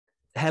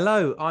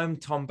Hello, I'm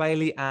Tom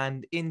Bailey,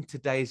 and in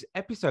today's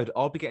episode,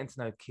 I'll be getting to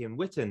know Kim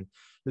Witten,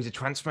 who's a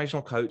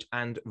transformational coach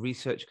and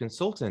research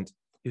consultant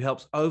who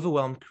helps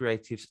overwhelmed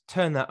creatives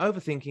turn their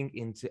overthinking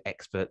into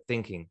expert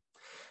thinking.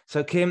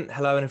 So, Kim,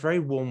 hello, and a very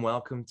warm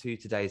welcome to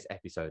today's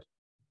episode.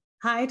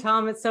 Hi,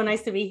 Tom. It's so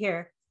nice to be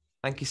here.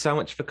 Thank you so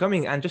much for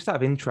coming. And just out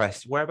of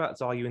interest,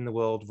 whereabouts are you in the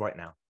world right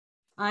now?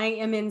 I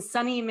am in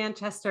sunny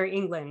Manchester,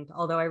 England,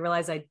 although I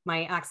realize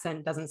my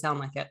accent doesn't sound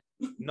like it.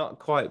 Not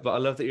quite, but I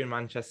love that you're in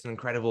Manchester, an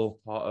incredible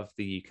part of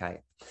the UK.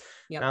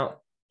 Yep. Now,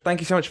 thank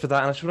you so much for that.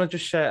 And I just want to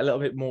share a little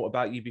bit more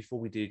about you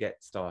before we do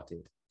get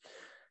started.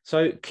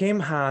 So Kim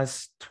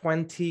has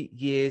 20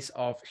 years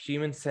of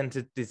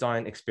human-centered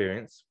design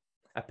experience,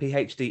 a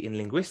PhD in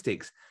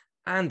linguistics,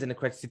 and an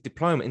accredited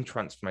diploma in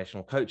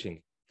transformational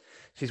coaching.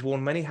 She's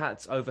worn many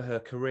hats over her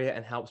career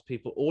and helps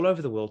people all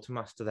over the world to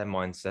master their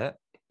mindset,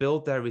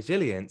 build their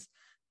resilience,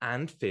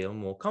 and feel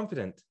more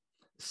confident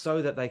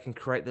so that they can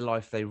create the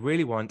life they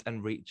really want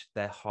and reach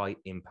their high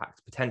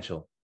impact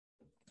potential.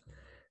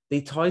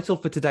 The title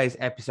for today's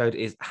episode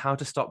is How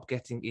to Stop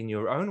Getting in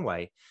Your Own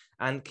Way.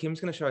 And Kim's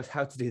going to show us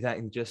how to do that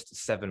in just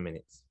 7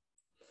 minutes.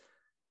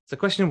 So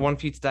question one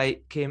for you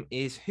today, Kim,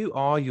 is who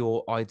are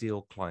your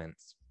ideal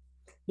clients?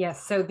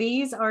 Yes. So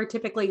these are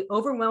typically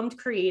overwhelmed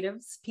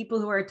creatives, people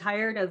who are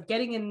tired of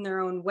getting in their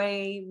own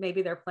way.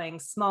 Maybe they're playing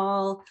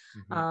small.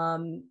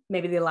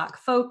 Maybe they lack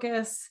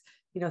focus,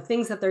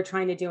 things that they're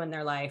trying to do in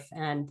their life.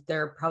 And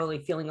they're probably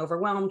feeling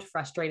overwhelmed,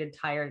 frustrated,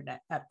 tired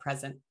at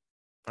present.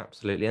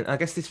 Absolutely. And I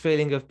guess this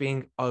feeling of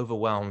being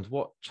overwhelmed,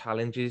 what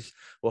challenges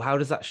or how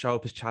does that show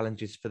up as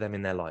challenges for them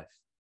in their life?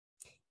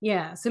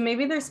 Yeah. So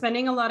maybe they're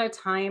spending a lot of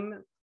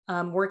time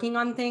working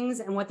on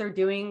things and what they're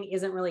doing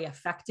isn't really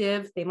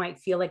effective. They might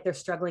feel like they're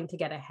struggling to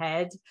get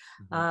ahead.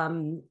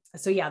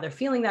 So yeah, they're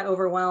feeling that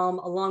overwhelm.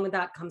 Along with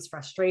that comes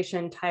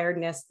frustration,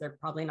 tiredness. They're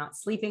probably not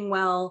sleeping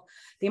well.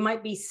 They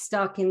might be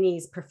stuck in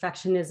these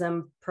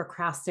perfectionism,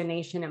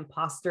 procrastination,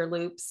 imposter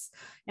loops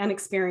and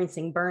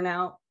experiencing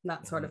burnout,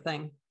 that sort of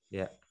thing.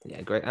 Yeah,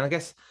 great. And I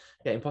guess,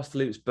 imposter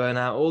loops,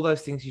 burnout, all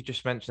those things you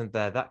just mentioned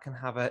there, that can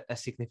have a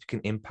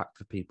significant impact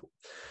for people.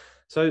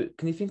 So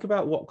can you think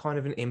about what kind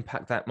of an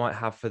impact that might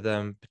have for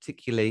them,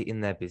 particularly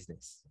in their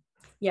business?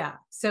 Yeah.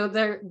 So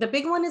the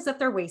big one is that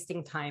they're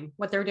wasting time.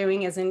 What they're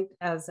doing isn't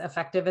as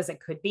effective as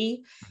it could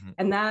be.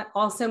 And that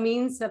also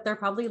means that they're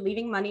probably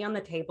leaving money on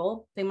the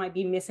table. They might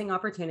be missing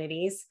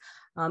opportunities.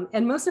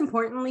 And most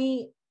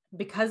importantly,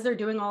 because they're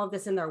doing all of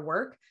this in their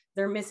work,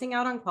 they're missing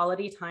out on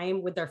quality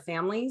time with their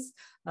families.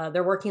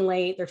 They're working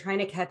late, they're trying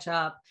to catch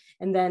up.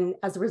 And then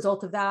as a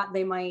result of that,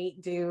 they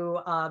might do,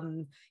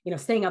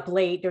 staying up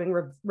late, doing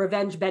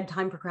revenge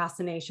bedtime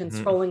procrastination,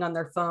 scrolling on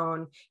their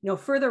phone,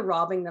 further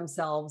robbing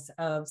themselves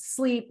of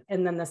sleep.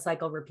 And then the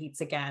cycle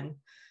repeats again.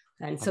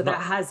 And so that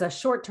has a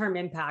short-term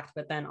impact,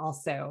 but then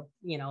also,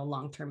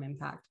 long-term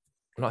impact.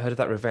 I've not heard of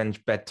that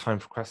revenge bedtime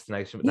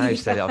procrastination, but now you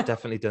said it, I've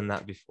definitely done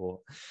that before.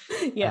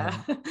 Yeah,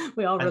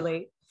 we all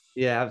relate.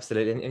 Yeah,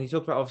 absolutely. And you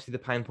talk about obviously the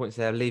pain points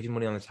there, leaving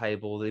money on the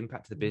table, the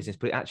impact of the business,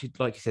 but it actually,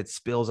 like you said,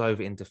 spills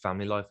over into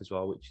family life as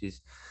well, which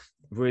is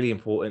really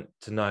important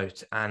to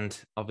note. And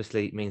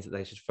obviously it means that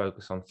they should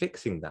focus on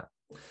fixing that.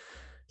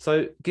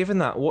 So given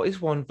that, what is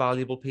one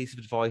valuable piece of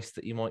advice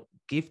that you might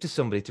give to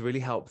somebody to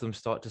really help them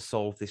start to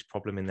solve this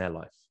problem in their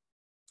life?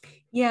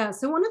 Yeah.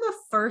 So one of the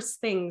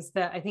first things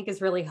that I think is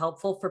really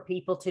helpful for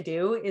people to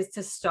do is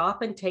to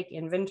stop and take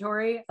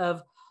inventory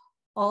of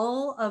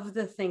all of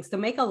the things. So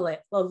make a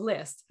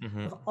list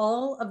of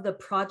all of the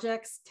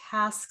projects,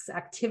 tasks,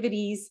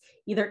 activities,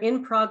 either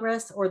in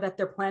progress or that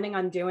they're planning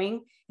on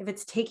doing. If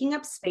it's taking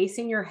up space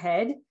in your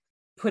head,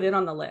 put it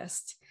on the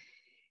list.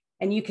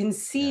 And you can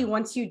see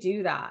once you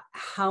do that,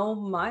 how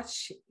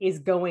much is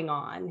going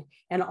on.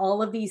 And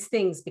all of these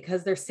things,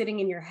 because they're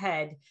sitting in your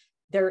head,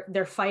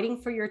 they're fighting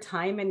for your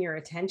time and your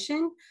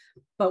attention.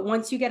 But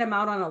once you get them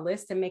out on a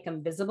list and make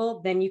them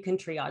visible, then you can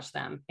triage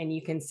them and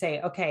you can say,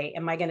 okay,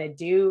 am I going to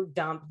do,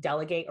 dump,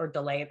 delegate, or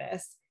delay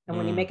this? And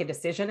when you make a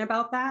decision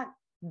about that,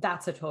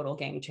 that's a total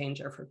game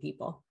changer for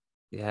people.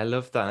 Yeah, I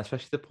love that.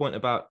 Especially the point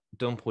about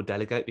dump or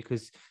delegate,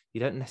 because you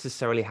don't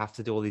necessarily have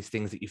to do all these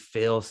things that you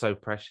feel so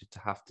pressured to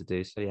have to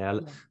do.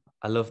 So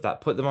I love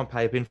that. Put them on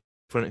paper in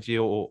front of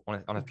you or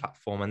on a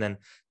platform, and then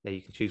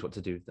you can choose what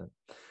to do with them.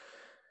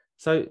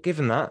 So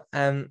given that,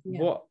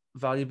 what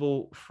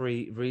valuable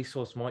free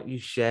resource might you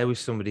share with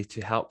somebody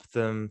to help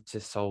them to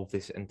solve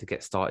this and to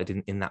get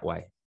started in that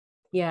way?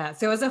 Yeah.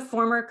 So as a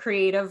former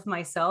creative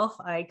myself,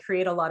 I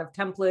create a lot of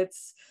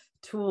templates,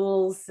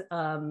 tools,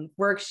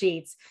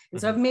 worksheets.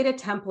 And so I've made a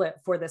template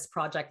for this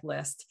project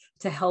list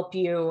to help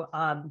you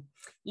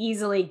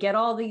easily get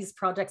all these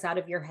projects out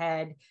of your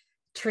head,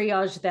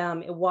 triage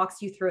them. It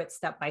walks you through it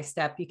step by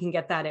step. You can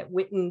get that at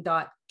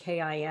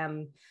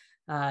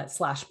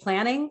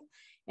witten.kim/planning.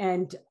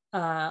 And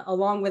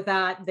along with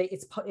that,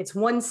 it's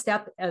one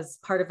step as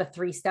part of a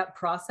 3-step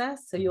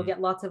process. So you'll get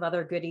lots of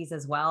other goodies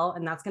as well.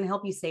 And that's going to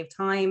help you save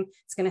time.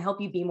 It's going to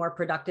help you be more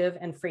productive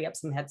and free up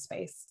some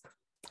headspace.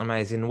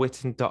 Amazing.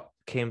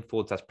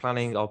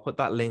 kim/planning. I'll put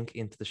that link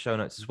into the show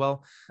notes as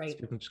well. Right. So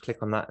people can just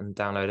click on that and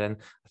download it. And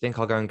I think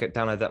I'll go and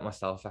download that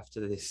myself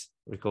after this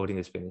recording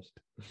is finished.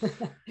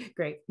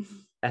 Great.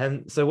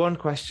 So one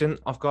question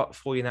I've got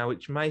for you now,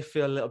 which may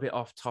feel a little bit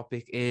off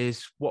topic,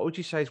 is what would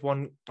you say is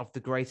one of the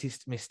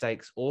greatest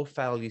mistakes or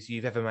failures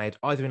you've ever made,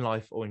 either in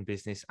life or in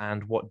business,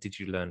 and what did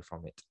you learn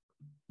from it?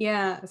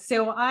 Yeah.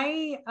 So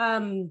I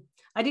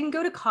didn't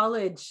go to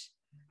college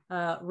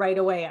right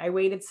away. I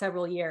waited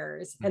several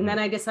years, and then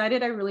I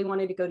decided I really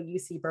wanted to go to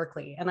UC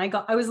Berkeley, and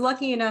I was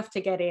lucky enough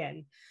to get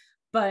in,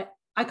 but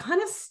I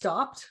kind of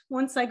stopped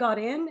once I got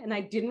in, and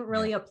I didn't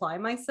really apply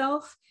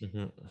myself.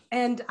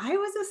 And I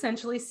was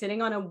essentially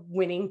sitting on a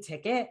winning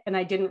ticket, and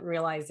I didn't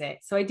realize it.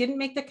 So I didn't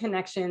make the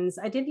connections.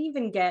 I didn't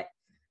even get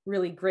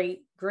really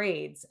great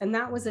grades. And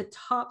that was a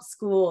top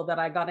school that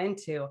I got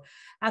into.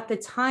 At the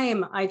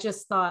time, I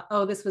just thought,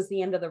 oh, this was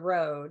the end of the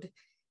road,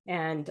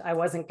 and I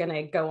wasn't going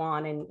to go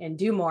on and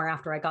do more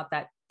after I got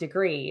that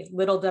degree.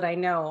 Little did I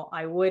know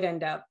I would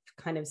end up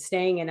kind of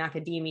staying in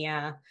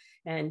academia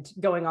and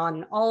going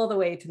on all the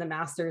way to the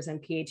master's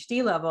and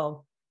PhD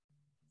level.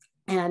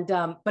 And,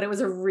 but it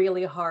was a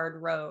really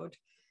hard road,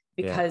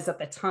 because at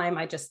the time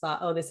I just thought,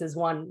 oh, this is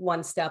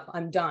one step,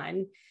 I'm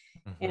done.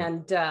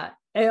 And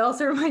it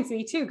also reminds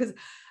me too, because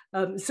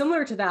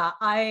similar to that,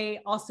 I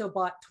also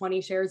bought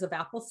 20 shares of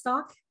Apple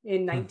stock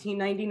in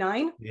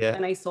 1999,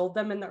 and I sold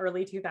them in the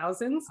early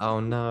 2000s. Oh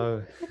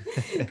no.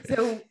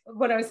 So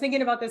when I was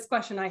thinking about this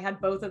question, I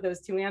had both of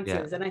those two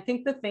answers. And I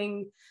think the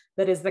thing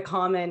that is the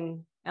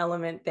common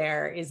element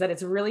there is that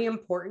it's really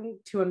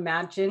important to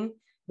imagine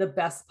the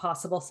best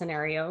possible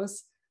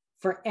scenarios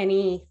for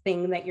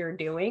anything that you're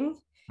doing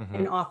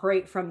and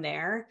operate from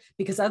there,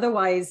 because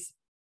otherwise,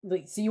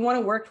 so you want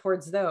to work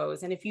towards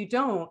those. And if you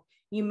don't,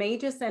 you may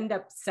just end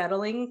up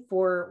settling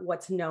for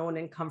what's known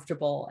and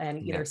comfortable, and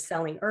either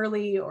selling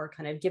early or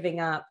kind of giving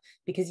up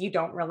because you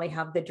don't really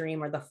have the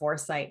dream or the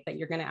foresight that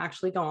you're going to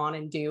actually go on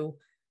and do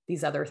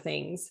these other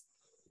things.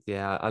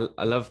 Yeah,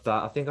 I love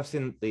that. I think I've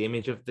seen the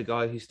image of the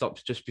guy who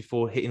stops just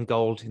before hitting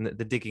gold in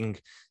the digging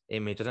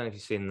image. I don't know if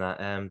you've seen that,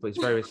 but it's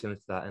very similar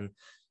to that, and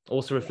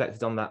also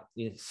reflected on that,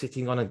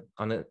 sitting on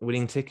a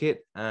winning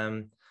ticket.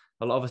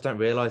 A lot of us don't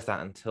realize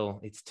that until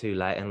it's too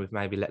late, and we've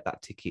maybe let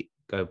that ticket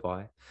go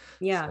by.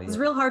 Yeah, so, it's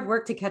real hard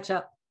work to catch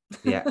up.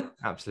 Yeah,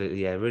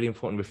 absolutely. Yeah, really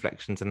important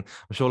reflections, and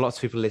I'm sure lots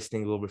of people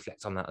listening will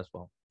reflect on that as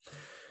well.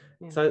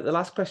 So the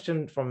last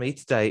question from me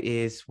today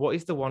is, what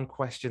is the one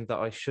question that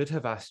I should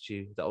have asked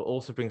you that will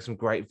also bring some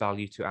great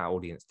value to our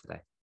audience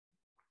today?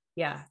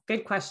 Yeah,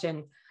 good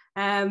question.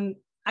 I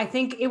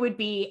think it would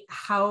be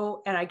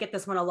how, and I get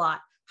this one a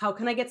lot, how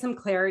can I get some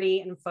clarity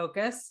and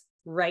focus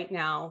right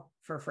now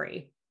for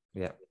free?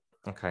 Yeah.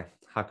 Okay.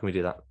 How can we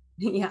do that?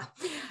 Yeah.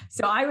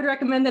 So I would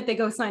recommend that they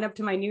go sign up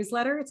to my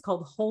newsletter. It's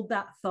called Hold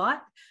That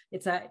Thought.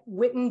 It's at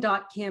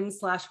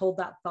witten.kim/hold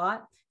that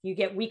thought. You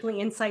get weekly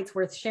insights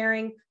worth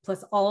sharing,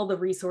 plus all the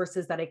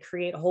resources that I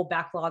create, a whole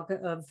back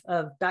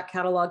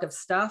catalog of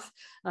stuff.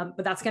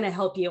 But that's going to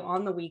help you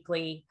on the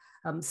weekly,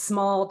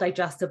 small,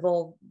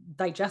 digestible,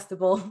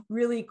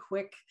 really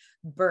quick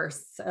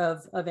bursts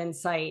of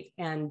insight.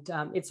 And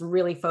it's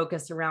really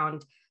focused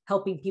around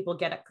helping people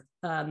get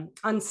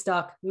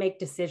unstuck, make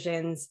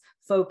decisions,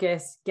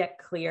 focus, get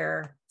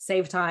clear,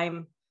 save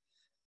time,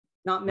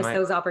 not miss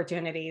those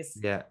opportunities.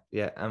 Yeah.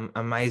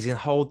 Amazing.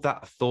 Hold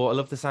That Thought. I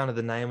love the sound of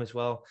the name as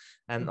well.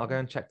 And I'll go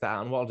and check that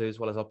out. And what I'll do as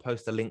well is I'll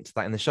post a link to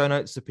that in the show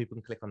notes so people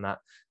can click on that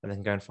and they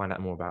can go and find out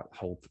more about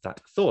Hold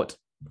That Thought.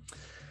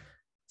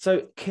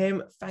 So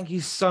Kim, thank you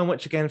so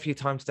much again for your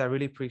time today. I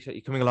really appreciate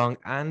you coming along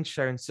and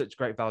sharing such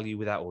great value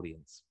with our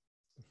audience.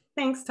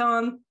 Thanks,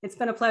 Tom. It's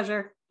been a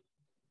pleasure.